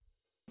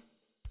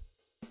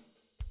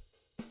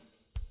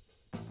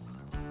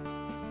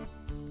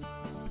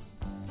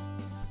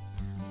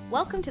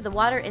Welcome to the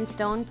Water and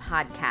Stone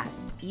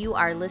podcast. You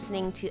are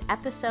listening to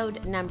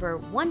episode number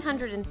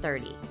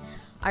 130.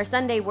 Our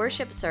Sunday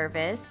worship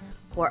service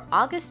for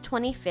August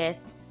 25th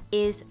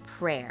is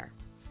prayer.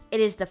 It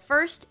is the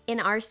first in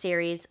our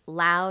series,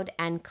 Loud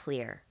and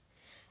Clear.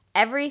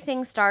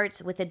 Everything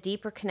starts with a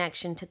deeper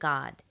connection to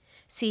God.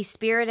 See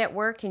Spirit at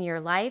work in your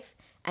life,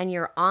 and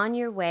you're on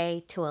your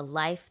way to a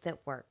life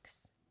that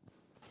works.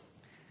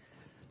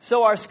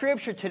 So our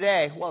scripture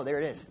today,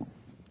 there it is.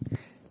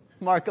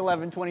 Mark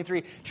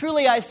 11:23.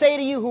 Truly I say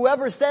to you,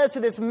 whoever says to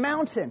this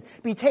mountain,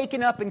 be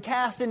taken up and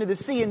cast into the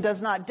sea, and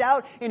does not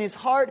doubt in his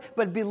heart,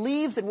 but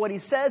believes that what he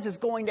says is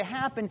going to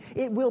happen,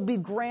 it will be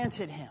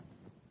granted him.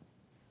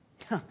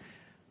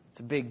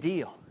 It's a big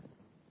deal.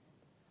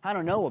 I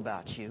don't know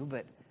about you,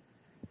 but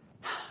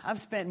I've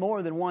spent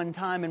more than one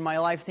time in my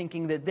life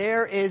thinking that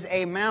there is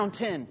a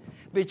mountain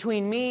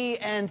between me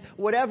and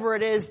whatever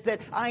it is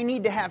that I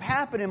need to have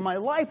happen in my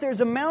life.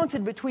 There's a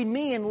mountain between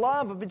me and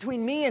love,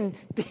 between me and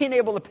being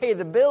able to pay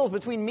the bills,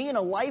 between me and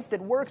a life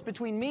that works,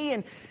 between me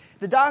and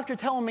the doctor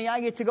telling me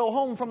I get to go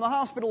home from the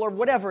hospital or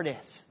whatever it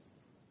is.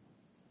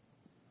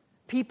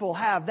 People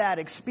have that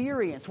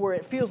experience where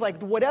it feels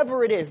like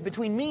whatever it is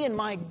between me and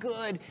my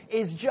good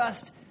is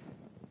just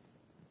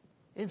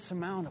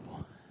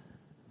insurmountable.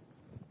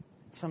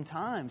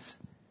 Sometimes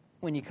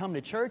when you come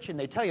to church and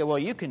they tell you,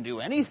 you can do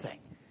anything,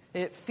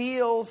 it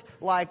feels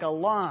like a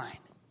line.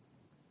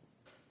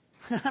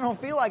 I don't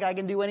feel like I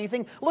can do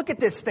anything. Look at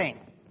this thing.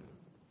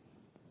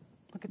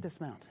 Look at this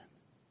mountain.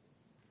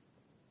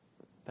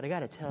 But I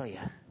got to tell you,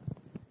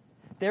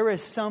 there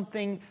is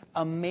something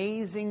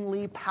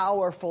amazingly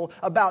powerful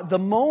about the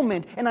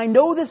moment, and I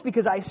know this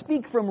because I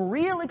speak from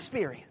real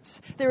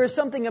experience. There is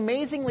something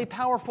amazingly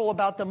powerful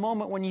about the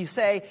moment when you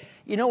say,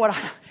 you know what,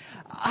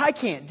 I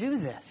can't do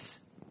this.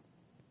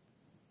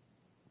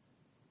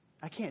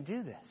 I can't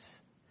do this.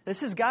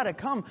 This has got to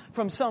come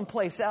from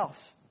someplace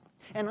else.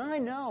 And I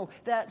know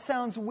that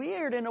sounds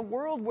weird in a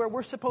world where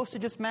we're supposed to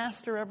just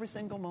master every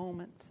single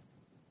moment.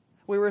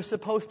 We were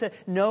supposed to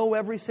know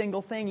every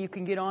single thing. You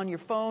can get on your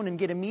phone and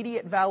get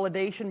immediate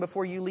validation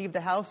before you leave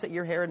the house that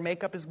your hair and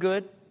makeup is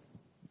good.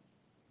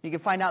 You can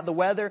find out the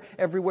weather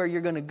everywhere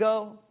you're going to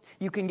go.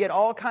 You can get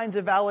all kinds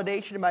of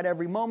validation about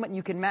every moment.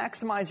 You can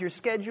maximize your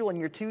schedule and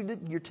your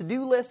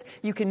to-do list.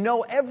 You can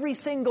know every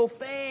single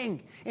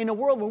thing in a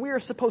world where we are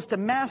supposed to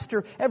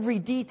master every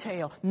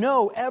detail,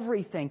 know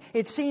everything.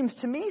 It seems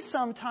to me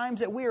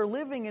sometimes that we are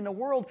living in a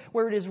world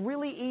where it is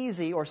really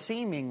easy, or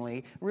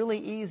seemingly really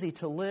easy,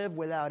 to live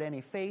without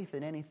any faith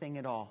in anything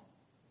at all.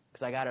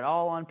 Because I got it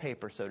all on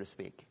paper, so to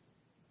speak.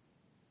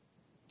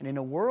 And in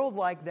a world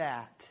like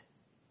that,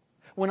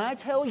 when I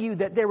tell you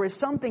that there is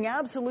something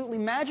absolutely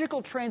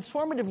magical,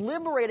 transformative,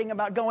 liberating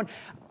about going,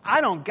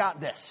 I don't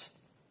got this.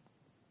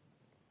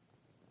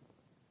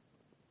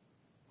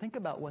 Think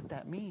about what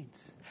that means.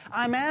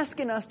 I'm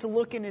asking us to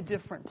look in a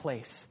different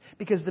place,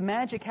 because the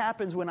magic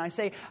happens when I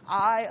say,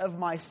 I of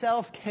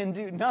myself can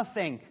do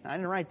nothing. I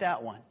didn't write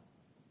that one.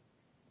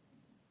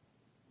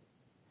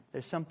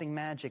 There's something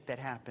magic that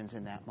happens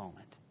in that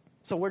moment.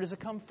 So where does it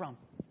come from?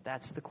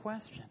 That's the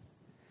question.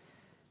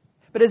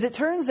 But as it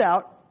turns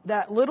out,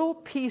 that little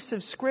piece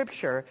of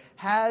Scripture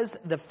has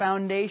the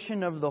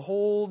foundation of the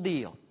whole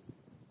deal.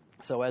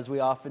 So as we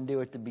often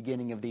do at the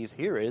beginning of these,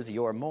 here is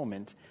your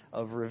moment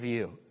of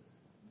review.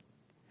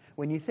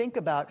 When you think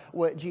about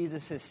what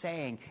Jesus is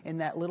saying in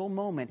that little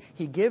moment,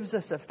 He gives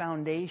us a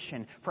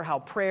foundation for how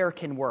prayer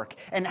can work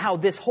and how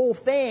this whole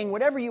thing,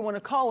 whatever you want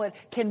to call it,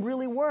 can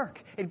really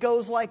work. It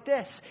goes like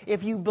this.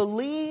 If you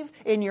believe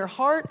in your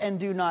heart and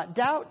do not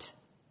doubt,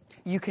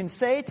 you can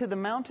say to the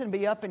mountain,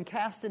 be up and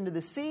cast into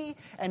the sea,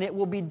 and it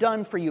will be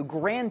done for you,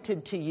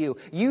 granted to you.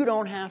 You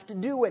don't have to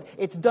do it.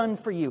 It's done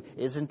for you.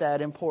 Isn't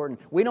that important?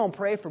 We don't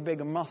pray for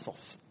bigger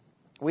muscles.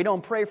 We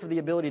don't pray for the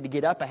ability to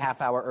get up a half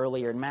hour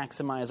earlier and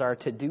maximize our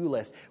to-do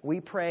list.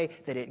 We pray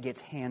that it gets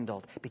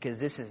handled,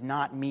 because this is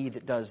not me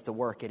that does the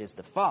work. It is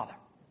the Father.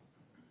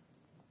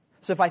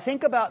 So if I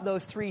think about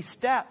those three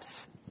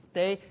steps,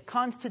 they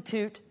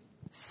constitute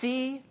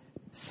see,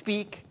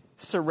 speak,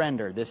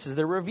 surrender. This is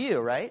the review,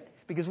 right?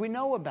 Because we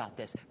know about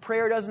this.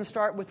 Prayer doesn't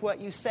start with what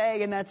you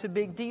say, and that's a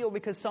big deal,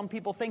 because some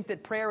people think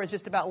that prayer is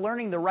just about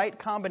learning the right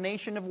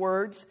combination of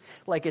words,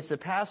 like it's a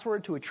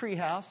password to a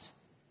treehouse.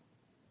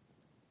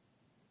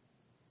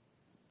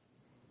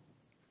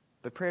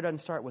 But prayer doesn't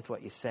start with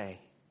what you say.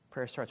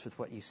 Prayer starts with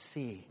what you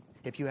see.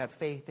 If you have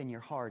faith in your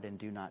heart and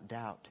do not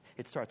doubt,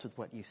 it starts with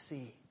what you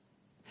see.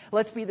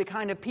 Let's be the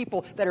kind of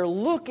people that are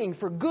looking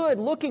for good,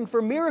 looking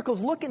for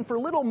miracles, looking for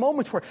little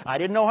moments where I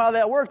didn't know how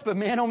that worked, but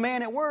man, oh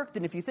man, it worked.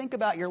 And if you think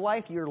about your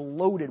life, you're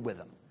loaded with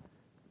them.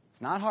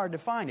 It's not hard to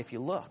find if you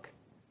look.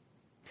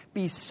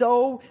 Be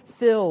so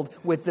filled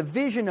with the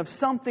vision of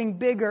something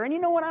bigger. And you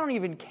know what? I don't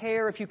even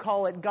care if you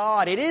call it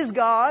God. It is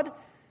God,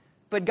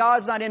 but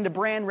God's not into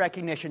brand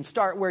recognition.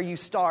 Start where you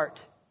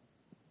start.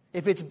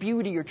 If it's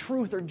beauty or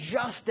truth or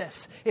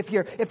justice, if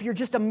you're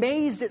just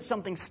amazed at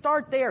something,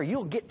 start there.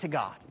 You'll get to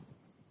God.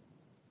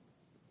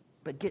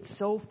 But get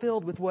so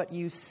filled with what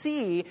you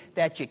see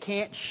that you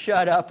can't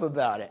shut up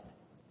about it.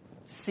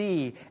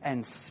 see,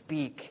 and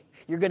speak.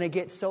 You're going to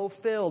get so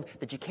filled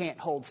that you can't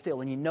hold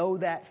still. And you know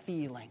that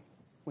feeling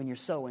when you're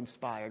so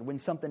inspired, when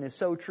something is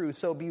so true,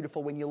 so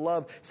beautiful, when you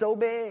love so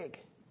big.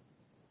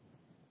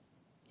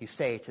 You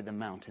say to the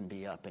mountain,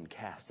 be up and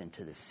cast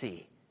into the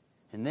sea.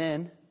 And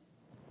then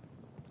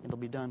it'll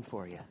be done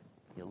for you.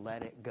 You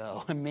let it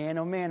go. And man,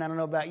 oh man, I don't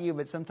know about you,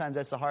 but sometimes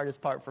that's the hardest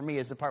part for me,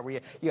 is the part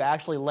where you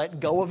actually let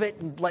go of it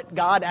and let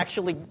God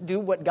actually do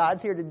what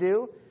God's here to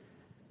do.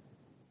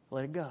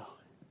 Let it go.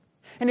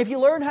 And if you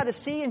learn how to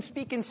see and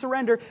speak and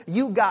surrender,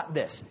 you got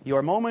this.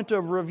 Your moment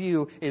of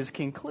review is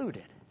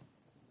concluded.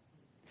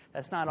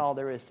 That's not all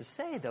there is to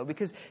say, though,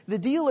 because the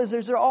deal is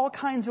there are all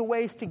kinds of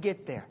ways to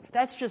get there.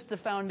 That's just the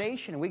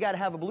foundation. We got to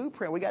have a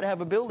blueprint. We got to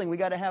have a building. We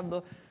got to have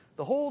the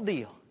whole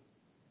deal.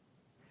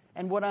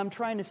 And what I'm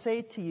trying to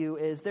say to you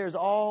is there's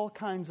all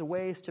kinds of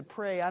ways to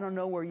pray. I don't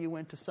know where you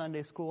went to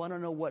Sunday school. I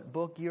don't know what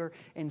book you're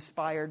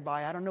inspired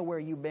by. I don't know where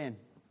you've been.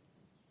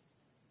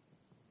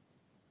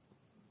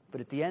 But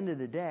at the end of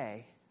the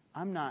day,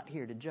 I'm not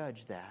here to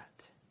judge that.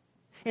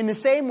 In the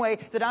same way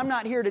that I'm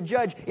not here to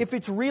judge if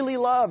it's really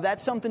love.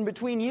 That's something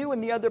between you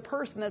and the other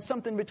person. That's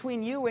something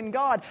between you and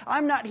God.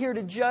 I'm not here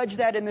to judge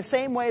that in the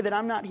same way that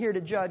I'm not here to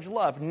judge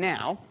love.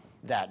 Now,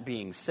 that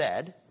being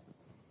said,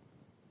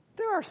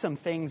 there are some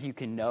things you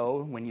can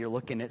know when you're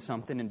looking at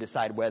something and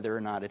decide whether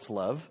or not it's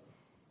love.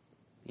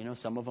 You know,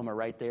 some of them are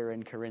right there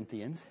in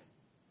Corinthians.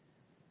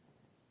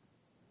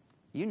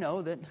 You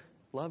know that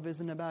love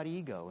isn't about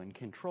ego and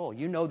control.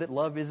 You know that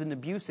love isn't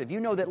abusive. You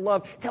know that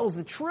love tells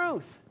the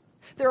truth.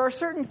 There are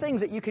certain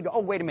things that you could,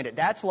 oh, wait a minute,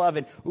 that's love,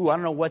 and, ooh, I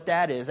don't know what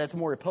that is. That's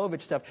more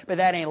Povich stuff, but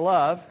that ain't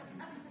love.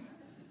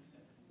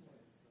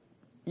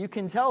 You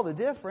can tell the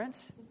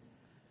difference.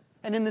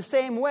 And in the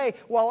same way,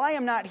 while I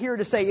am not here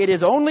to say it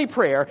is only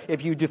prayer,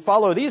 if you do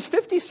follow these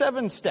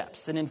 57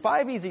 steps, and in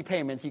 5 easy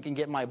payments you can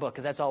get my book,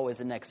 because that's always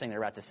the next thing they're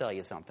about to sell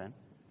you something. I'm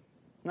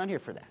not here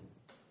for that.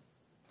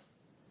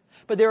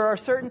 But there are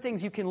certain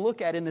things you can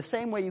look at in the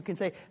same way you can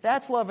say,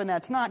 that's love and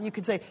that's not. You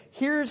can say,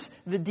 here's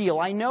the deal.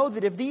 I know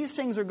that if these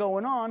things are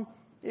going on,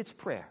 it's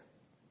prayer.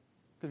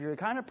 If you're the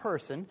kind of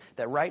person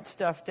that writes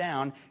stuff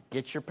down,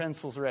 get your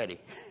pencils ready.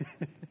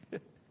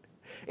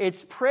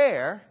 It's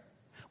prayer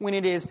when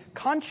it is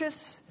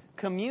conscious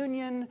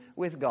communion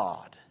with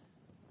God.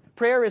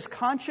 Prayer is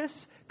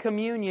conscious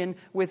communion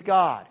with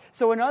God.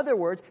 So in other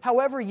words,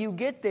 however you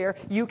get there,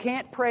 you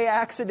can't pray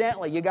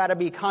accidentally. You got to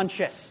be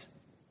conscious.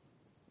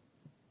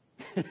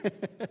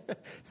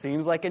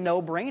 Seems like a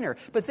no-brainer.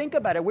 But think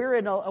about it. We're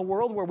in a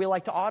world where we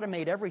like to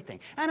automate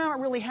everything. And I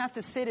don't really have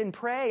to sit and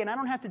pray, and I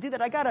don't have to do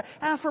that. I got an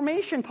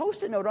affirmation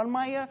Post-it note on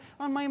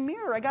my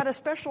mirror. I got a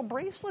special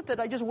bracelet that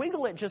I just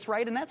wiggle it just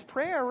right, and that's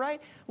prayer,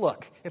 right?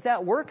 Look, if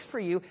that works for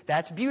you,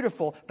 that's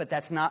beautiful, but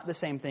that's not the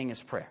same thing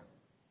as prayer.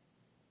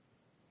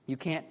 You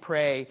can't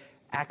pray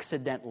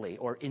accidentally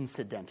or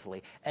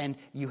incidentally, and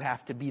you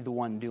have to be the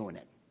one doing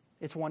it.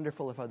 It's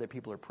wonderful if other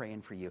people are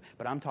praying for you,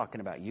 but I'm talking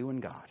about you and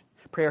God.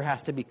 Prayer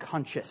has to be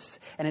conscious,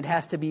 and it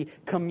has to be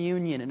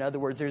communion. In other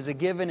words, there's a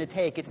give and a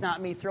take. It's not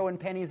me throwing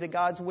pennies at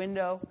God's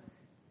window.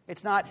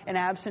 It's not an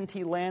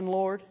absentee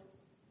landlord.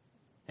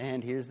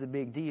 And here's the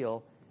big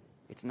deal.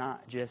 It's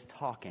not just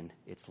talking,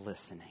 it's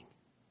listening.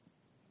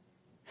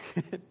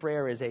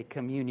 Prayer is a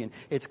communion.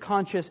 It's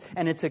conscious,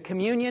 and it's a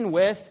communion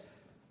with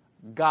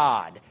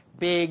God.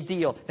 Big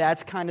deal.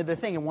 That's kind of the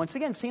thing. And once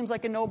again, seems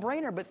like a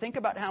no-brainer, but think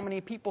about how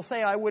many people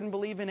say, I wouldn't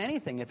believe in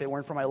anything if it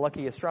weren't for my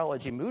lucky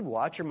astrology mood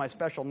watch or my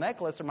special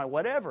necklace or my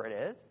whatever it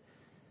is.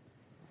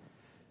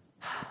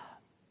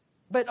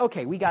 But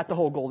okay, we got the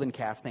whole golden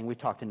calf thing. We've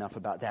talked enough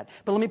about that.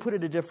 But let me put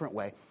it a different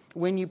way.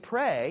 When you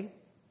pray,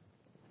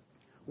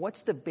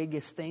 what's the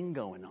biggest thing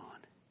going on?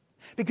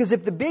 Because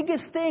if the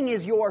biggest thing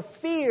is your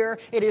fear,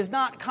 it is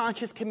not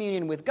conscious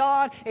communion with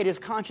God. It is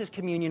conscious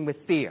communion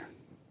with fear.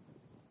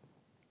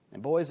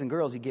 And boys and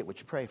girls, you get what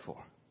you pray for.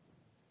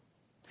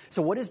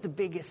 So what is the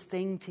biggest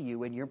thing to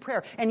you in your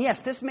prayer? And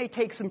yes, this may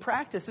take some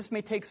practice. This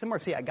may take some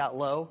work. See, I got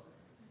low.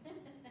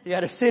 You got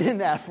to sit in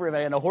that for a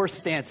minute, in a horse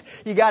stance.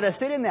 You got to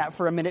sit in that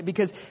for a minute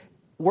because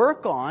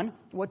work on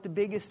what the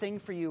biggest thing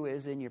for you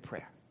is in your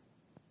prayer.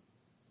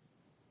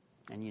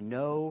 And you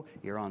know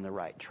you're on the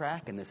right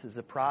track, and this is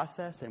a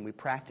process, and we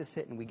practice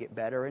it, and we get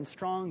better and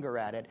stronger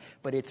at it.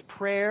 But it's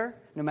prayer,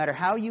 no matter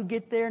how you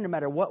get there, no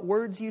matter what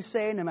words you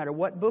say, no matter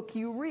what book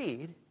you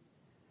read,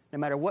 no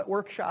matter what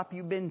workshop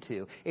you've been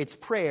to, it's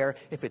prayer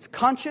if it's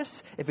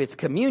conscious, if it's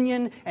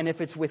communion, and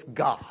if it's with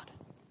God.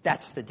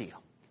 That's the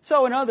deal.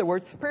 So, in other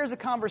words, prayer is a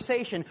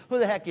conversation. Who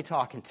the heck are you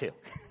talking to?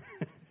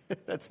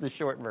 That's the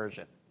short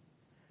version.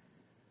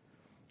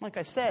 Like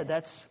I said,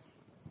 that's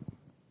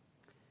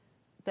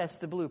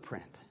the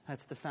blueprint.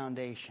 That's the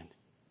foundation.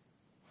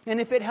 And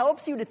if it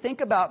helps you to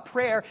think about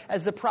prayer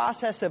as the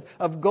process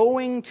of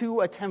going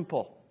to a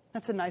temple,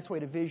 that's a nice way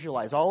to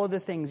visualize all of the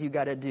things you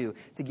got to do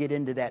to get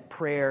into that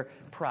prayer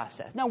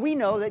process. Now, we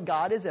know that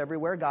God is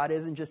everywhere. God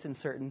isn't just in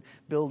certain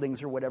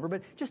buildings or whatever,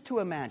 but just to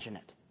imagine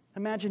it.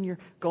 Imagine you're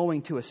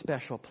going to a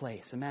special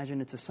place.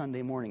 Imagine it's a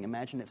Sunday morning.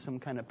 Imagine it's some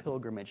kind of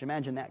pilgrimage.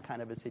 Imagine that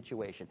kind of a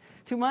situation.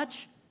 Too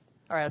much?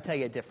 All right, I'll tell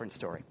you a different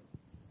story.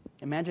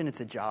 Imagine it's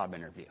a job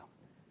interview.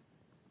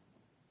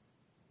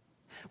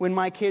 When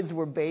my kids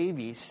were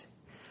babies,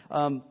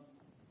 I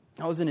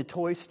was in a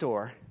toy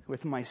store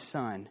with my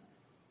son,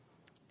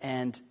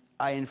 and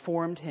I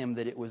informed him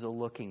that it was a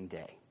looking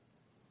day.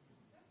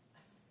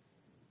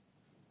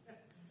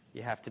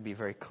 You have to be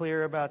very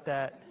clear about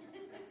that.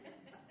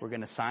 We're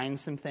going to sign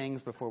some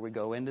things before we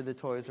go into the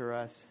Toys R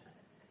Us.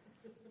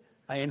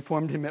 I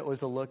informed him it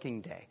was a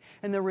looking day.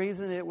 And the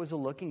reason it was a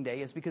looking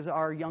day is because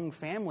our young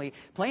family,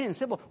 plain and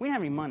simple, we didn't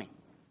have any money.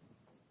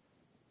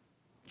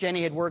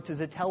 Jenny had worked as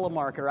a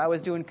telemarketer. I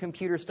was doing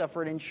computer stuff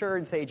for an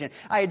insurance agent.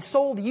 I had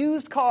sold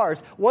used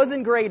cars.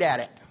 Wasn't great at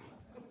it.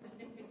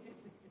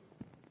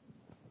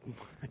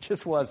 I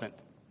just wasn't.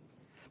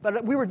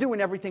 But we were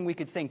doing everything we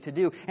could think to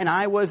do. And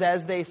I was,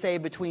 as they say,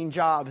 between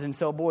jobs. And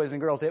so, boys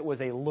and girls, it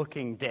was a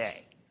looking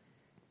day.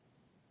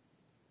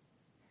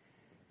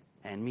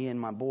 And me and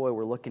my boy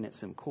were looking at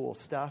some cool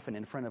stuff. And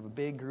in front of a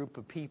big group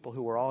of people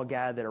who were all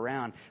gathered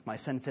around, my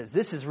son says,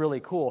 "This is really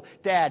cool.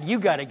 Dad, you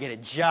got to get a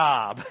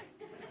job."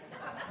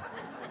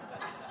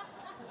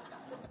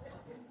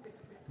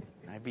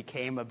 I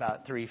became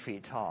about 3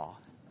 feet tall.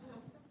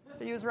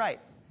 But he was right.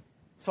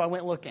 So I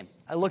went looking.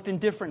 I looked in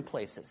different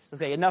places.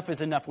 Okay, enough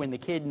is enough. When the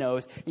kid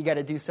knows, you got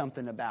to do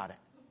something about it.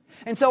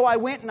 And so I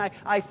went and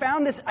I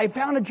found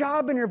a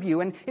job interview,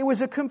 and it was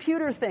a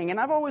computer thing.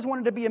 And I've always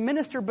wanted to be a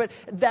minister, but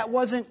that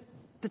wasn't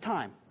the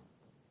time.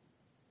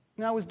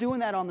 And I was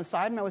doing that on the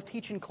side, and I was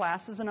teaching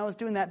classes, and I was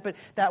doing that, but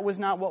that was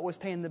not what was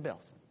paying the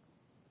bills.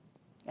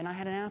 And I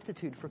had an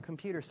aptitude for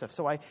computer stuff.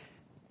 So I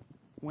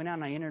went out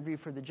and I interviewed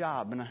for the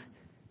job, and I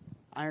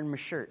ironed my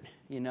shirt,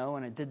 and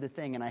I did the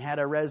thing, and I had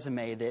a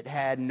resume that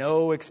had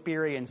no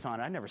experience on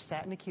it. I'd never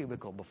sat in a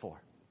cubicle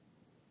before.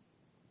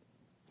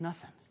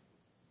 Nothing.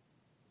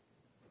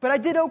 But I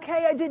did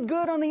okay. I did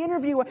good on the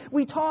interview.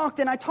 We talked,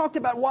 and I talked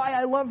about why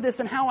I love this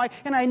and how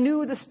I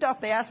knew the stuff.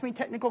 They asked me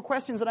technical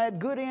questions, and I had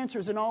good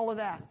answers and all of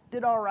that.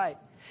 Did all right.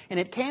 And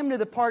it came to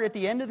the part at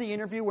the end of the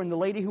interview when the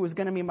lady who was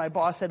going to be my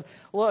boss said,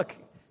 "Look,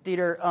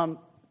 Dieter,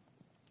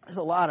 there's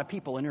a lot of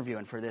people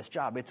interviewing for this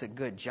job. It's a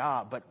good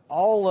job, but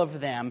all of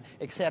them,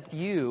 except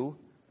you,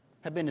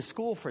 have been to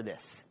school for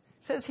this.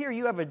 It says here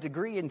you have a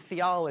degree in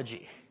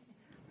theology."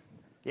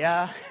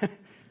 Yeah.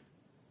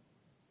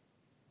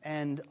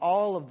 "And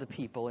all of the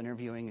people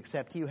interviewing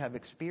except you have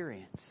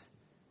experience.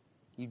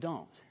 You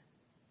don't."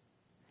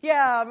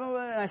 "Yeah."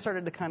 And I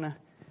started to kind of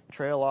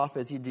trail off,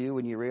 as you do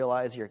when you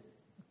realize you're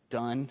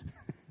done.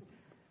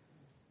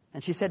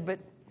 And she said, "But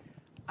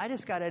I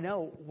just got to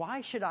know,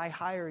 why should I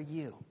hire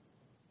you?"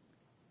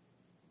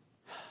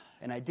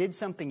 And I did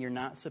something you're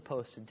not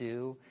supposed to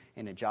do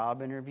in a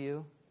job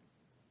interview.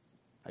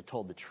 I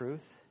told the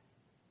truth.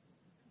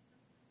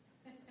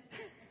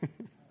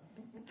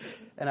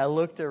 And I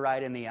looked her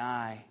right in the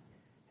eye,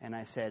 and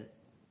I said,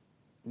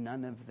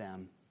 "None of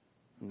them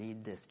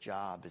need this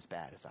job as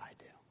bad as I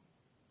do."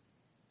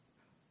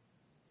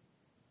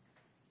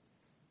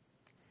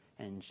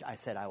 And I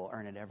said, "I will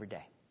earn it every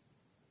day."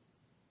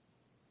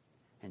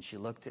 And she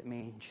looked at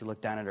me, and she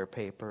looked down at her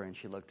paper, and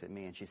she looked at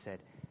me, and she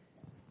said,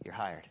 "You're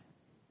hired."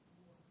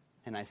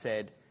 And I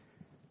said,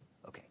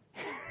 "Okay."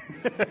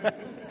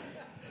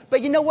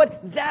 But you know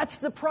what? That's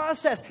the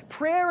process.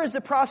 Prayer is a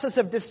process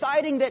of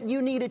deciding that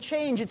you need a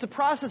change. It's a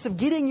process of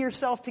getting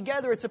yourself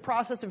together. It's a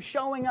process of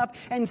showing up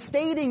and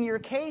stating your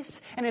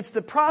case. And it's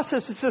the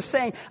process of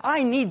saying,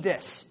 "I need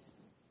this."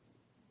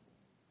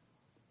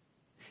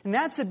 And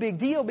that's a big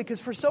deal, because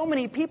for so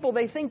many people,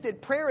 they think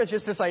that prayer is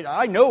just this,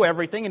 I know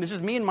everything, and it's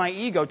just me and my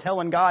ego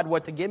telling God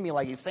what to give me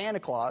like he's Santa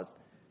Claus.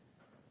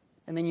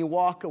 And then you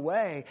walk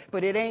away.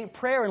 But it ain't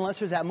prayer unless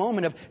there's that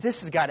moment of,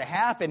 this has got to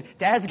happen.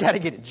 Dad's got to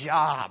get a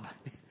job.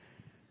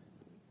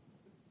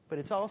 But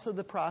it's also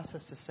the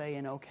process of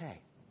saying, okay.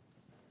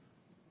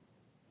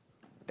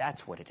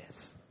 That's what it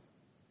is.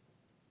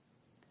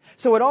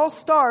 So it all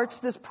starts,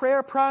 this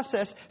prayer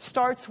process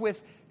starts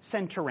with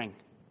centering.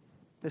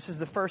 This is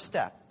the first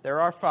step.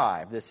 There are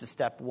 5. This is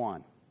step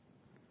 1.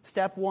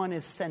 Step 1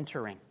 is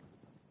centering.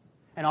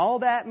 And all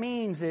that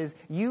means is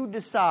you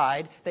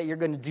decide that you're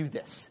going to do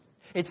this.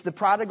 It's the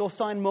prodigal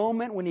son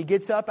moment when he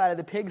gets up out of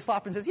the pig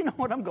slop and says, "You know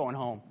what, I'm going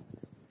home."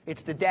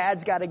 It's the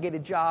dad's got to get a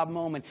job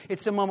moment.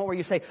 It's the moment where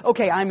you say,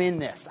 "Okay, I'm in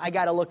this. I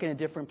got to look in a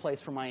different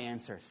place for my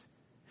answers."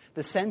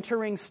 The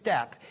centering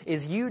step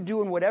is you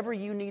doing whatever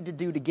you need to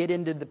do to get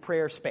into the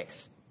prayer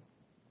space.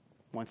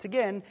 Once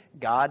again,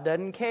 God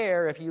doesn't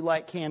care if you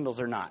light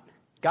candles or not.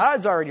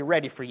 God's already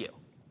ready for you.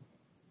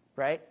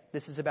 Right?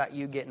 This is about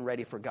you getting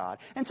ready for God.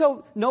 And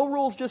so, no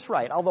rules, just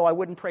right. Although I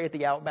wouldn't pray at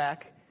the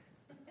Outback.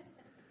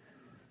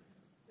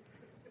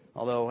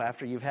 Although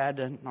after you've had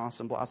an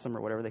awesome blossom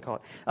or whatever they call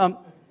it.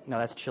 No,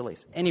 that's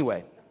Chili's.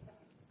 Anyway.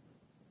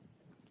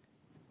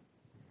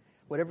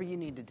 Whatever you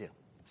need to do.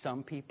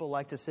 Some people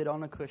like to sit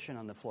on a cushion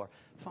on the floor.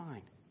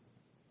 Fine.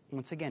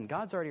 Once again,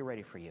 God's already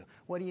ready for you.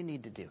 What do you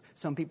need to do?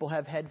 Some people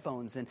have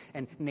headphones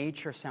and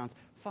nature sounds.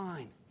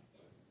 Fine.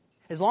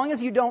 As long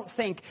as you don't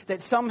think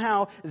that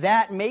somehow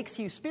that makes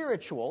you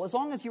spiritual, as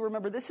long as you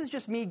remember this is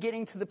just me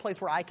getting to the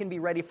place where I can be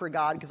ready for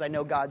God because I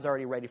know God's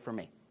already ready for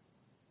me.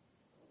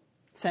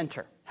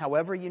 Center,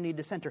 however you need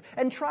to center.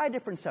 And try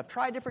different stuff.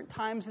 Try different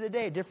times of the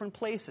day, different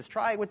places.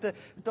 Try with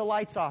the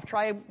lights off.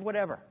 Try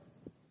whatever.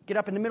 Get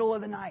up in the middle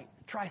of the night.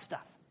 Try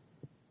stuff.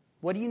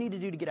 What do you need to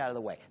do to get out of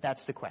the way?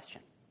 That's the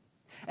question.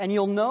 And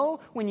you'll know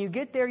when you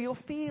get there, you'll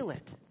feel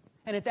it.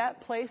 And at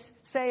that place,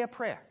 say a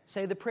prayer.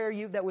 Say the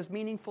prayer that was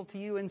meaningful to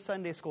you in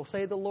Sunday school.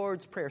 Say the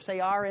Lord's Prayer. Say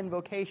our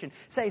invocation.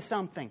 Say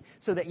something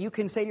so that you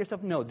can say to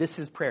yourself, no, this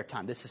is prayer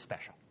time. This is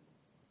special.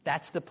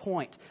 That's the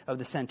point of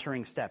the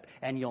centering step.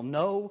 And you'll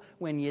know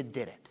when you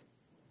did it.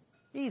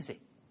 Easy.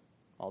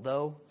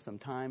 Although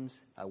sometimes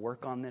I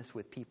work on this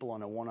with people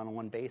on a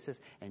one-on-one basis,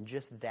 and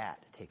just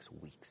that takes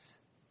weeks.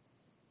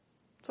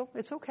 So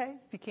it's okay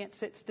if you can't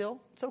sit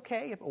still. It's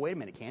okay if, oh, wait a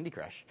minute, Candy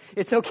Crush.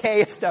 It's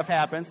okay if stuff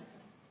happens.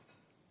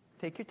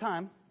 Take your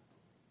time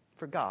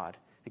for God,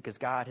 because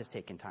God has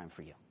taken time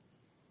for you.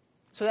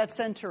 So that's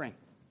centering.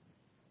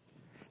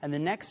 And the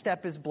next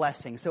step is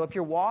blessing. So if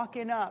you're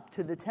walking up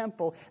to the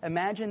temple,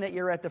 imagine that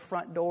you're at the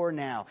front door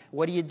now.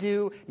 What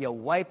do? You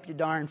wipe your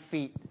darn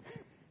feet.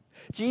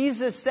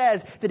 Jesus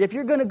says that if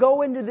you're going to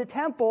go into the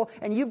temple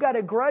and you've got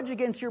a grudge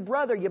against your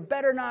brother, you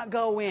better not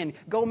go in.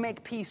 Go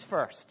make peace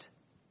first.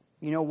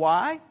 You know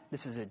why?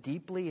 This is a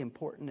deeply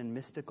important and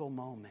mystical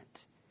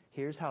moment.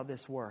 Here's how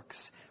this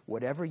works.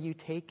 Whatever you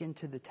take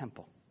into the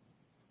temple,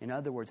 in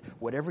other words,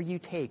 whatever you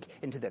take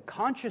into the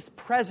conscious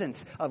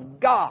presence of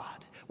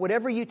God,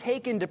 whatever you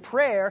take into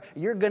prayer,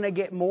 you're going to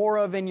get more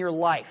of in your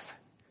life.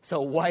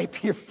 So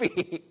wipe your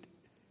feet.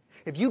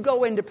 If you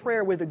go into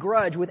prayer with a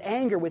grudge, with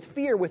anger, with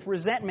fear, with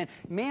resentment,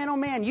 man, oh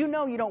man, you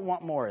know you don't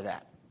want more of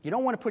that. You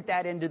don't want to put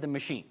that into the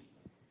machine.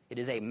 It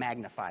is a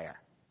magnifier.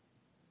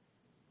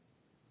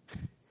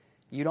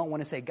 You don't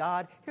want to say,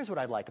 God, here's what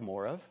I'd like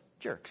more of.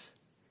 Jerks.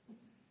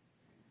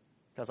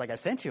 God's like, I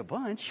sent you a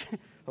bunch.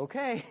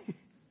 Okay.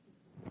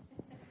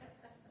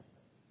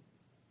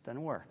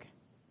 Doesn't work.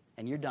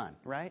 And you're done,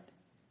 right?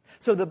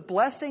 So the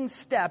blessing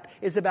step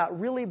is about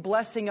really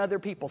blessing other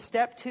people.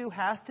 Step 2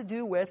 has to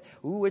do with,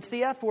 it's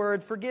the F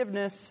word,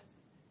 forgiveness.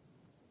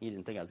 You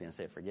didn't think I was going to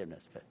say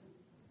forgiveness, but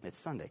it's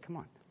Sunday. Come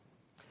on.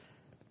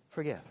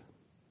 Forgive.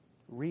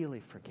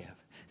 Really forgive.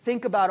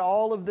 Think about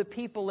all of the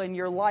people in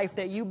your life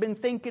that you've been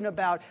thinking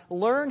about.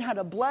 Learn how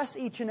to bless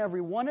each and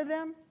every one of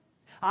them.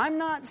 I'm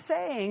not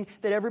saying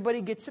that everybody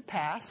gets a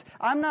pass.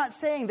 I'm not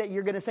saying that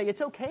you're going to say,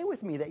 it's okay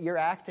with me that you're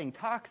acting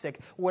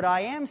toxic. What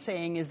I am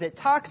saying is that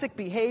toxic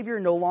behavior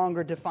no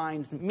longer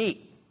defines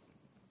me.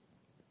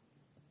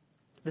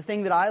 The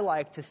thing that I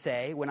like to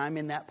say when I'm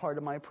in that part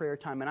of my prayer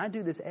time, and I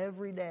do this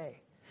every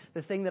day,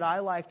 the thing that I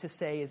like to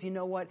say is, you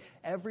know what?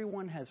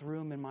 Everyone has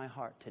room in my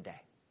heart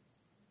today.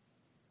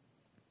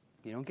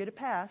 You don't get a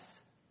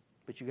pass,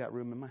 but you got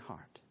room in my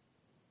heart.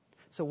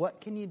 So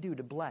what can you do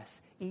to bless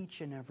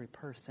each and every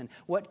person?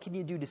 What can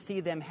you do to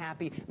see them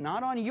happy,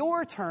 not on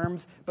your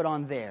terms, but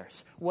on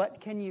theirs? What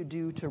can you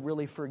do to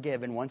really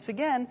forgive? And once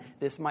again,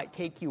 this might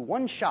take you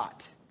one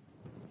shot,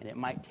 and it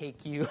might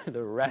take you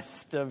the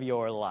rest of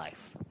your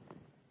life.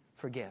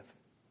 Forgive.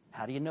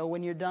 How do you know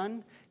when you're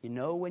done? You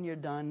know when you're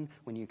done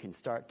when you can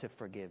start to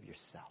forgive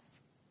yourself.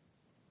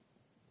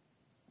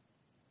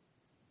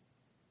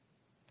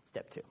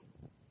 Step 2.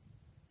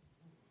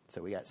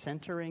 So we got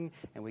centering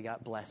and we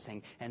got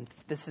blessing. And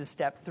this is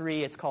step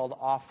 3. It's called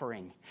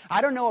offering.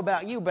 I don't know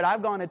about you, but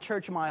I've gone to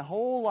church my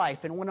whole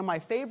life. And one of my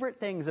favorite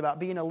things about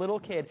being a little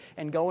kid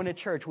and going to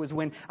church was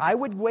when I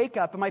would wake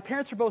up, and my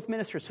parents were both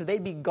ministers, so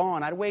they'd be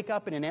gone. I'd wake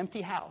up in an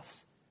empty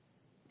house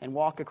and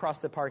walk across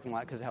the parking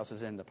lot, because the house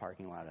was in the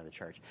parking lot of the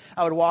church.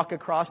 I would walk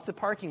across the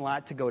parking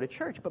lot to go to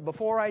church. But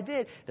before I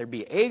did, there'd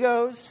be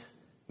Eggos,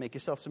 make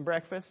yourself some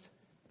breakfast,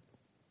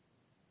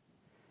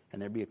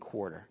 and there'd be a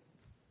quarter.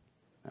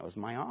 That was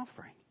my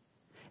offering.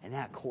 And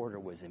that quarter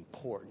was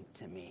important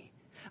to me.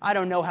 I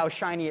don't know how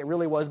shiny it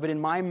really was, but in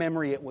my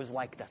memory, it was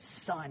like the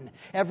sun.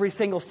 Every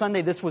single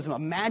Sunday, this was a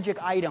magic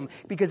item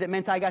because it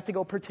meant I got to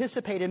go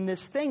participate in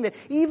this thing that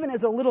even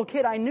as a little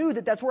kid, I knew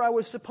that that's where I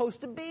was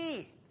supposed to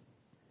be.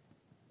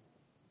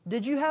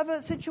 Did you have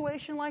a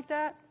situation like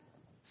that?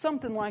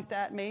 Something like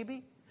that,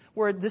 maybe?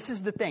 Where this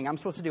is the thing I'm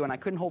supposed to do, and I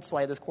couldn't hold still.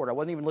 I had this quarter. I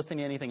wasn't even listening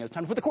to anything. It was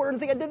time to put the quarter in the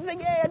thing. I did the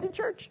thing. Yay, I did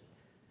church.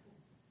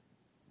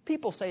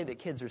 People say that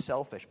kids are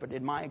selfish, but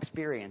in my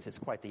experience, it's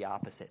quite the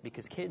opposite.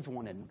 Because kids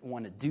want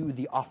to do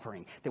the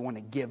offering. They want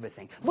to give a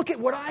thing. Look at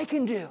what I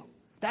can do.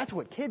 That's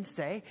what kids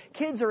say.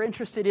 Kids are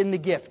interested in the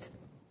gift.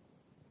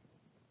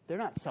 They're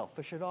not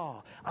selfish at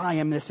all. I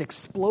am this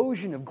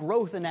explosion of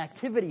growth and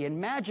activity and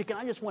magic, and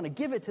I just want to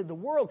give it to the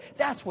world.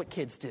 That's what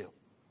kids do.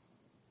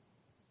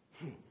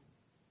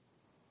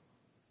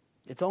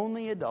 It's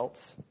only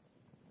adults,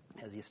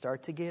 as you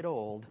start to get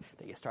old,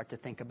 that you start to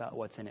think about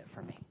what's in it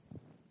for me.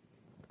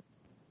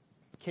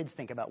 Kids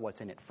think about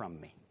what's in it from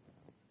me.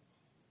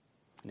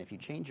 And if you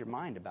change your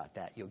mind about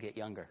that, you'll get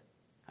younger.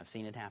 I've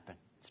seen it happen.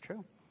 It's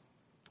true.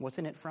 What's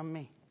in it from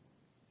me?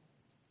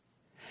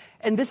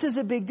 And this is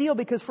a big deal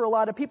because for a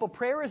lot of people,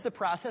 prayer is the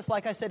process,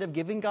 like I said, of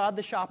giving God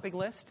the shopping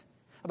list.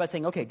 About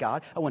saying, okay,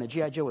 God, I want a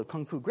G.I. Joe with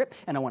Kung Fu grip,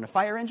 and I want a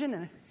fire engine.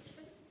 And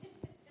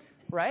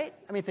right?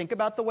 I mean, think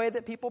about the way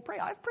that people pray.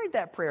 I've prayed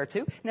that prayer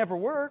too. Never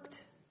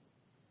worked.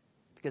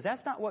 Because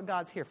that's not what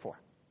God's here for.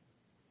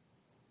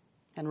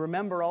 And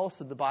remember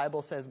also, the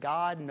Bible says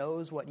God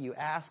knows what you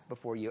ask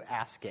before you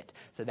ask it.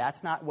 So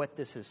that's not what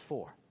this is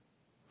for.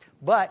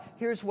 But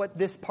here's what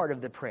this part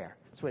of the prayer.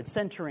 So we had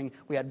centering,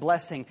 we had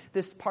blessing.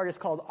 This part is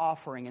called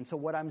offering. And so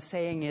what I'm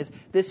saying is,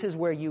 this is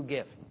where you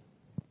give.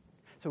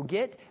 So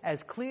get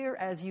as clear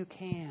as you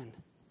can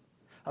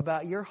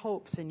about your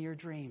hopes and your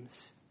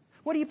dreams.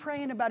 What are you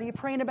praying about? Are you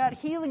praying about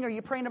healing? Are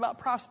you praying about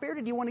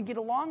prosperity? Do you want to get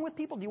along with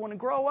people? Do you want to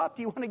grow up?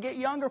 Do you want to get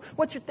younger?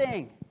 What's your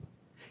thing?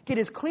 Get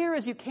as clear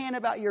as you can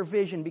about your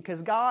vision,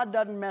 because God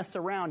doesn't mess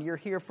around. You're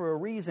here for a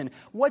reason.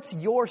 What's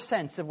your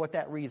sense of what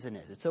that reason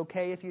is? It's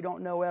okay if you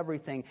don't know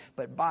everything,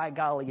 but by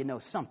golly, you know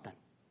something.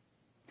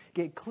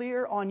 Get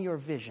clear on your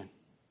vision.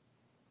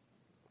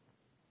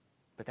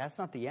 But that's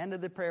not the end of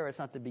the prayer. It's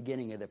not the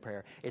beginning of the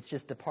prayer. It's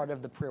just the part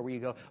of the prayer where you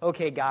go,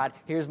 okay, God,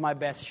 here's my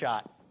best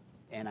shot,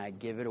 and I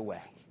give it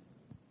away.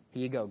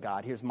 Here you go,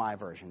 God. Here's my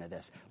version of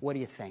this. What do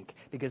you think?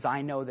 Because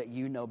I know that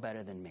you know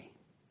better than me.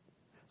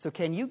 So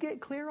can you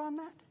get clear on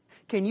that?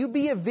 Can you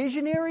be a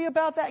visionary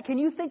about that? Can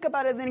you think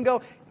about it and then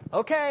go,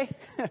 okay,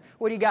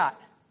 what do you got?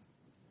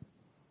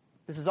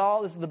 This is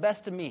the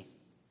best of me.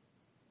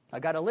 I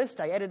got a list.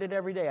 I edit it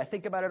every day. I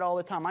think about it all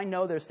the time. I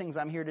know there's things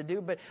I'm here to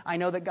do, but I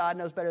know that God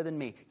knows better than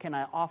me. Can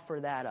I offer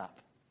that up?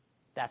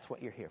 That's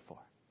what you're here for.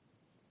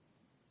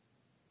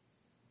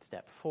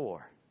 Step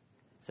 4.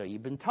 So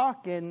you've been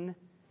talking.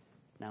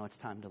 Now it's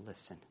time to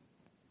listen.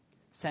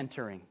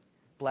 Centering,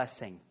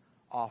 blessing,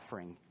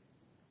 offering,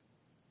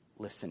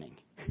 listening.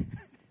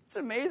 It's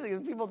amazing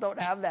that people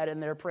don't have that in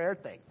their prayer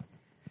thing.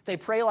 They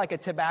pray like a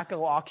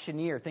tobacco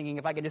auctioneer, thinking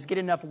if I can just get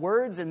enough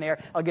words in there,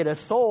 I'll get a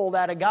soul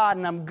out of God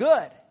and I'm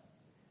good.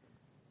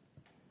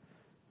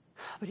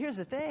 But here's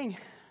the thing.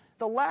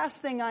 The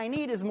last thing I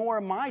need is more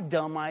of my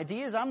dumb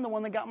ideas. I'm the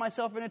one that got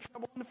myself into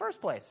trouble in the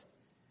first place.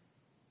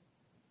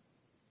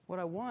 What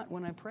I want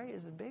when I pray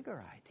is a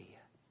bigger idea.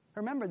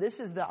 Remember, this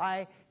is the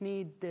I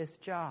need this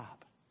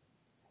job.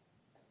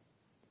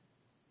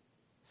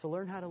 So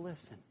learn how to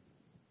listen.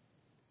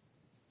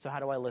 So how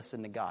do I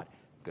listen to God?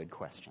 Good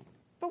question.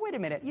 But wait a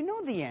minute, you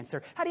know the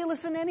answer. How do you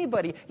listen to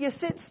anybody? You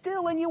sit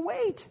still and you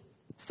wait.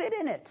 Sit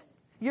in it.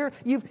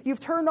 You've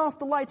turned off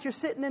the lights. You're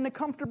sitting in a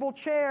comfortable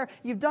chair.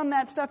 You've done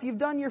that stuff. You've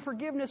done your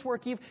forgiveness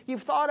work.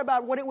 You've thought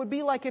about what it would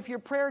be like if your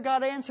prayer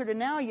got answered. And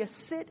now you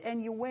sit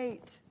and you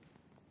wait.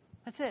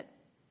 That's it.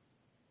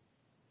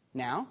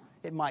 Now,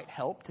 it might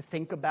help to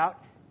think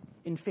about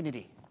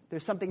infinity.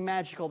 There's something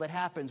magical that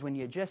happens when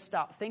you just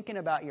stop thinking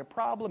about your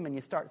problem and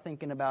you start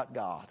thinking about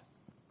God.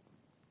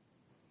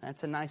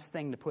 That's a nice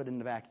thing to put in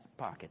the back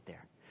pocket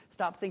there.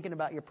 Stop thinking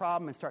about your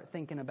problem and start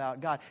thinking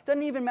about God.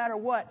 Doesn't even matter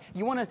what.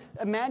 You want to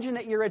imagine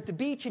that you're at the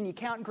beach and you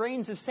count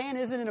grains of sand.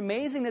 Isn't it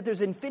amazing that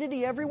there's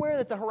infinity everywhere,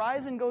 that the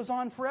horizon goes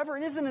on forever?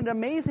 And isn't it an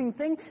amazing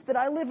thing that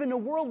I live in a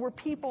world where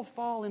people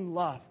fall in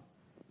love?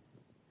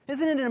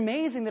 Isn't it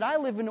amazing that I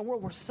live in a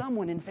world where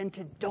someone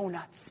invented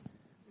donuts?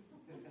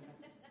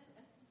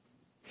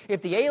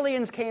 If the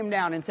aliens came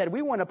down and said,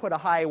 we want to put a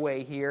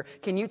highway here,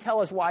 can you tell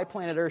us why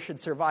planet Earth should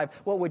survive?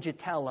 What would you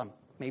tell them?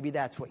 Maybe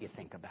that's what you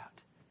think about.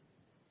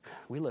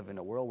 We live in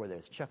a world where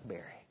there's Chuck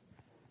Berry.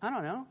 I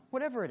don't know,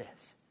 whatever it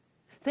is.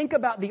 Think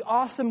about the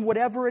awesome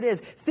whatever it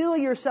is. Fill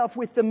yourself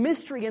with the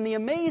mystery and the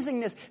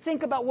amazingness.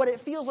 Think about what it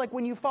feels like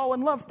when you fall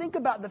in love. Think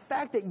about the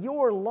fact that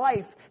your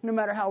life, no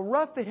matter how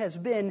rough it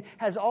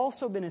has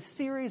also been a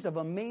series of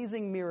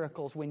amazing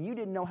miracles when you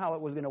didn't know how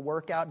it was going to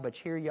work out, but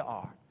here you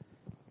are.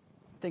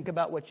 Think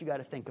about what you got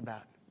to think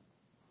about.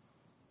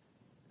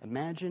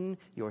 Imagine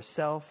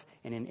yourself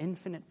in an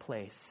infinite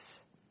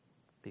place,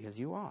 because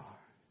you are.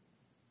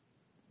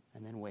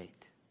 And then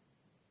wait.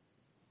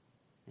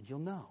 And you'll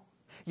know.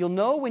 You'll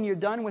know when you're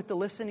done with the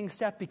listening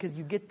step, because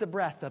you get the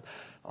breath of,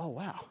 oh,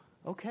 wow,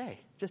 okay.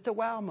 Just a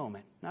wow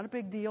moment. Not a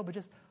big deal, but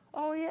just,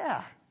 oh,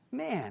 yeah,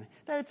 man,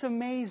 that's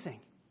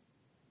amazing.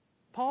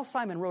 Paul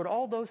Simon wrote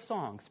all those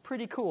songs.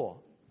 Pretty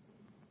cool.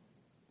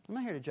 I'm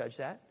not here to judge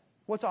that.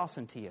 What's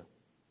awesome to you?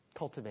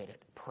 Cultivate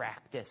it.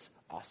 Practice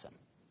awesome.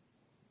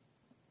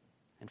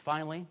 And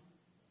finally,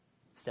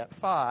 step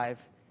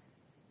 5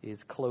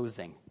 is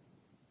closing.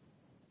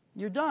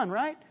 You're done,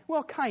 right?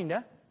 Well,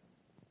 kinda.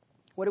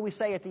 What do we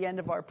say at the end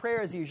of our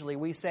prayers usually?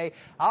 We say,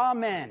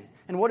 Amen.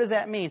 And what does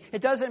that mean?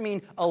 It doesn't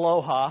mean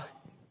aloha.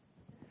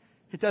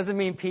 It doesn't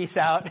mean peace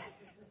out.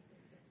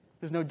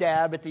 There's no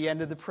dab at the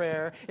end of the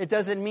prayer. It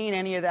doesn't mean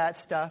any of that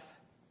stuff.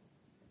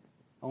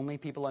 Only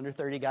people under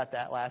 30 got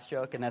that last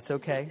joke, and that's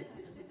okay.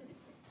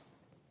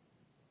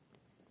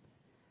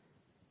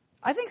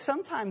 I think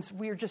sometimes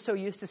we're just so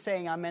used to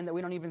saying amen that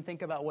we don't even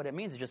think about what it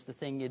means. It's just the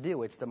thing you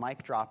do. It's the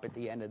mic drop at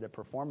the end of the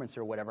performance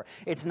or whatever.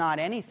 It's not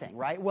anything,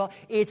 right? Well,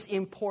 it's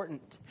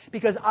important.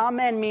 Because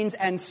amen means,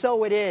 and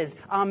so it is.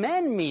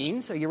 Amen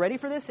means, are you ready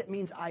for this? It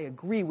means I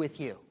agree with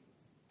you.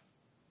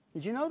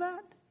 Did you know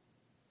that?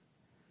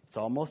 It's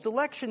almost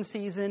election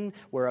season.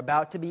 We're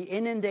about to be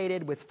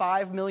inundated with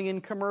 5 million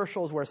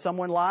commercials where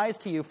someone lies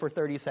to you for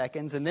 30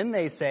 seconds and then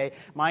they say,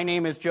 my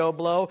name is Joe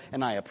Blow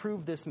and I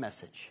approve this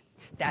message.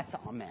 That's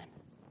amen.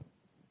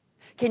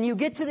 Can you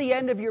get to the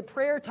end of your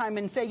prayer time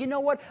and say, you know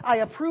what, I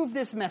approve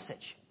this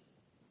message?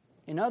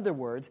 In other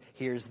words,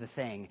 here's the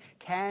thing.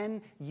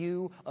 Can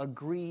you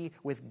agree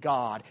with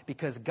God?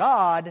 Because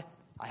God,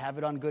 I have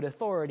it on good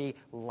authority,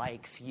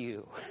 likes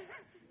you.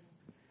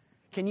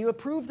 Can you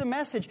approve the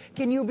message?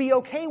 Can you be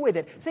okay with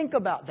it? Think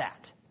about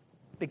that.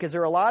 Because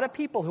there are a lot of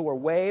people who are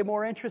way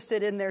more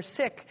interested in their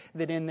sick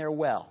than in their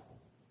well.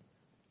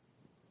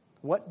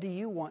 What do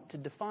you want to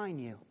define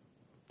you?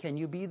 Can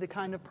you be the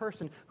kind of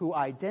person who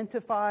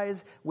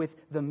identifies with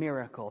the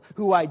miracle,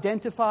 who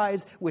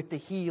identifies with the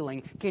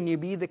healing? Can you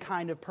be the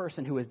kind of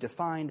person who is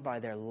defined by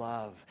their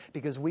love?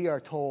 Because we are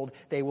told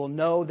they will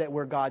know that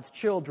we're God's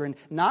children,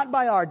 not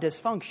by our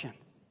dysfunction,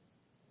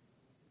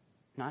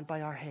 not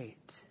by our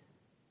hate.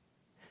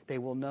 They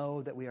will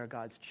know that we are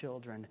God's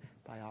children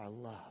by our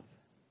love.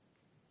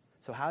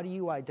 So how do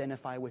you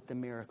identify with the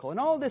miracle? And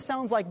all of this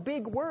sounds like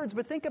big words,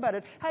 but think about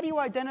it. How do you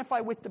identify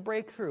with the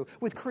breakthrough,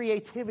 with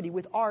creativity,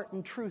 with art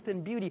and truth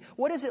and beauty?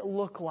 What does it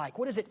look like?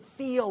 What does it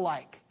feel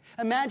like?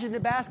 Imagine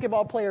the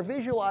basketball player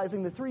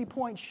visualizing the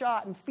three-point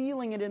shot and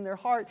feeling it in their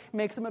heart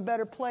makes them a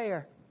better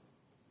player.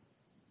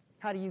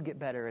 How do you get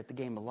better at the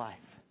game of life?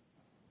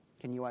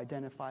 Can you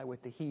identify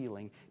with the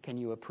healing? Can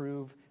you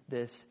approve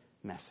this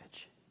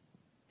message?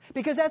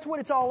 Because that's what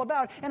it's all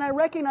about. And I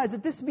recognize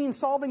that this means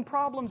solving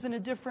problems in a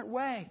different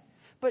way.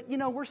 But,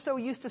 we're so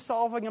used to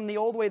solving them the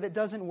old way that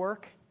doesn't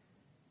work.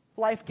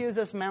 Life gives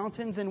us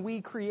mountains, and we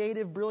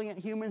creative, brilliant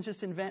humans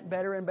just invent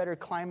better and better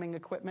climbing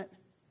equipment.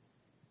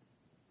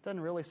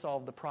 Doesn't really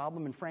solve the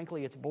problem, and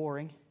frankly, it's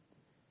boring.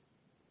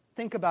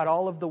 Think about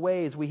all of the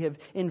ways we have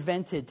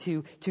invented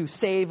to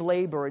save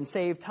labor and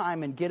save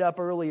time and get up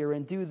earlier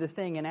and do the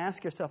thing, and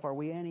ask yourself, are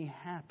we any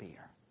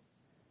happier?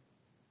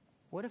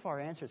 What if our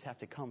answers have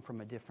to come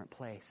from a different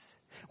place?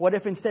 What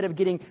if instead of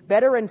getting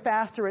better and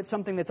faster at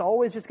something that's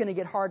always just going to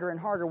get harder and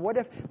harder, what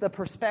if the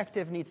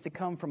perspective needs to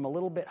come from a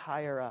little bit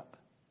higher up?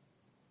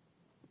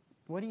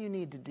 What do you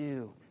need to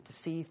do to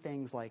see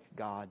things like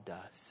God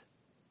does?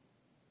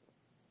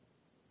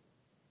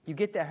 You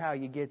get there how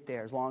you get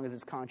there, as long as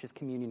it's conscious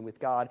communion with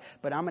God.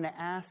 But I'm going to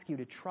ask you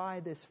to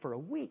try this for a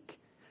week.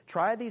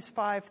 Try these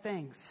 5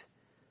 things.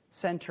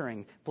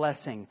 Centering,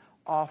 blessing,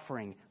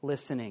 offering,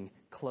 listening,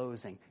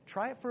 closing.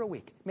 Try it for a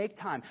week. Make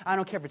time. I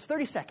don't care if it's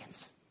 30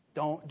 seconds.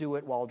 Don't do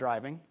it while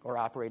driving or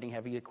operating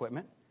heavy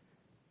equipment.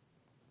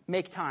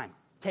 Make time.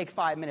 Take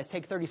 5 minutes.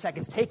 Take 30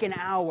 seconds. Take an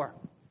hour.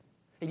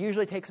 It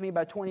usually takes me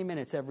about 20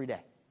 minutes every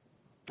day.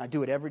 I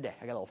do it every day.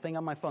 I got a little thing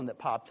on my phone that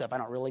pops up. I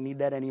don't really need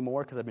that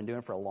anymore because I've been doing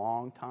it for a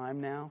long time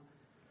now.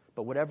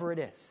 But whatever it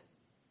is,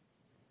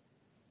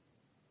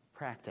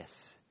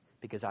 practice.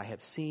 Because I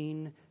have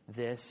seen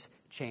this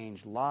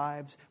change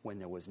lives when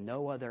there was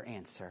no other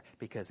answer,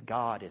 because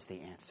God is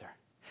the answer.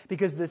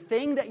 Because the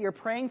thing that you're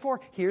praying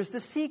for, here's the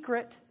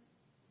secret.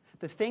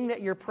 The thing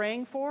that you're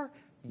praying for,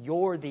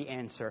 you're the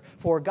answer.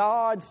 For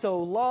God so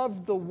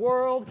loved the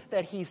world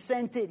that He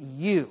sent it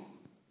you.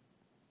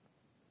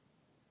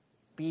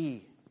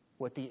 Be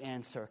what the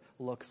answer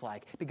looks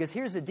like. Because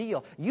here's the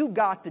deal. You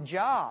got the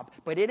job,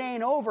 but it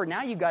ain't over.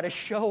 Now you got to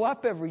show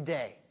up every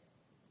day.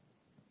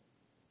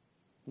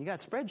 You got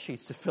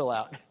spreadsheets to fill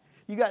out.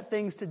 You got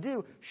things to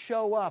do.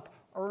 Show up.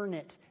 Earn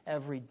it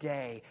every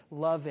day.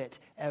 Love it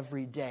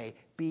every day.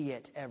 Be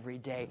it every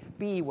day.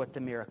 Be what the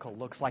miracle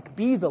looks like.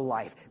 Be the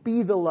life.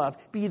 Be the love.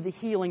 Be the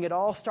healing. It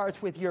all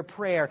starts with your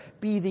prayer.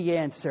 Be the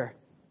answer.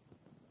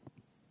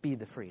 Be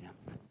the freedom.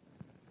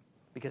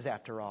 Because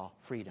after all,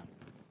 freedom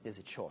is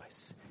a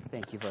choice.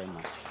 Thank you very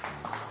much.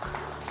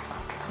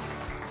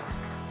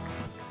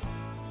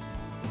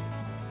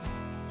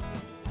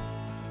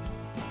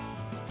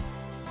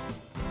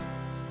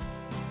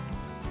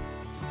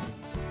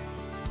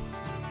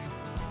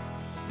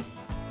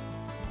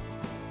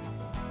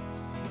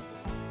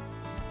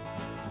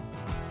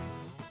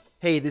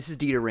 Hey, this is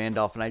Dieter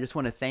Randolph, and I just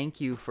want to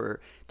thank you for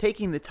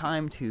taking the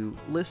time to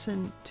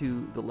listen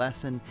to the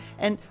lesson,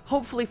 and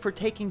hopefully for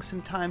taking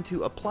some time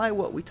to apply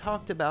what we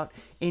talked about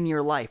in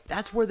your life.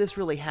 That's where this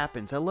really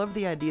happens. I love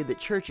the idea that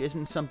church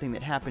isn't something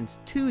that happens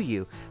to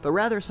you, but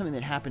rather something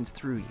that happens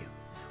through you.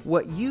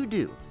 What you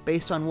do,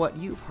 based on what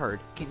you've heard,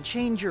 can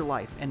change your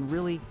life and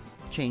really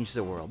change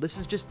the world. This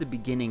is just the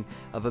beginning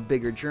of a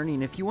bigger journey,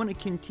 and if you want to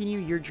continue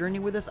your journey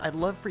with us, I'd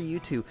love for you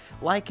to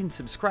like and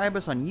subscribe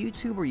us on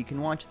YouTube, where you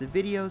can watch the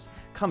videos.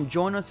 Come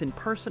join us in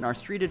person. Our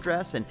street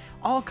address and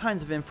all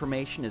kinds of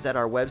information is at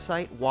our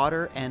website,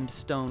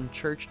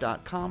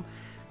 waterandstonechurch.com.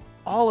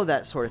 All of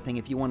that sort of thing.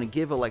 If you want to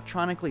give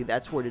electronically,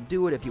 that's where to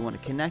do it. If you want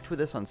to connect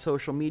with us on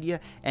social media,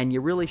 and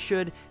you really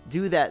should,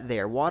 do that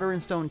there,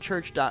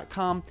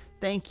 waterandstonechurch.com.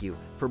 Thank you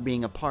for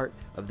being a part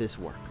of this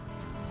work.